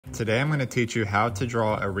Today I'm going to teach you how to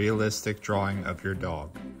draw a realistic drawing of your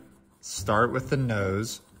dog. Start with the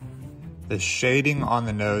nose. The shading on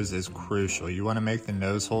the nose is crucial. You want to make the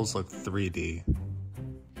nose holes look 3D.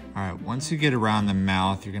 Alright, once you get around the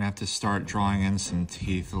mouth, you're going to have to start drawing in some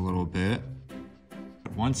teeth a little bit.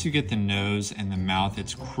 But once you get the nose and the mouth,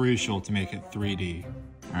 it's crucial to make it 3D.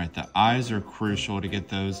 Alright, the eyes are crucial to get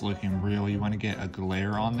those looking real. You want to get a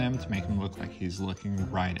glare on them to make him look like he's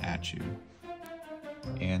looking right at you.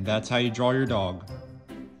 And that's how you draw your dog.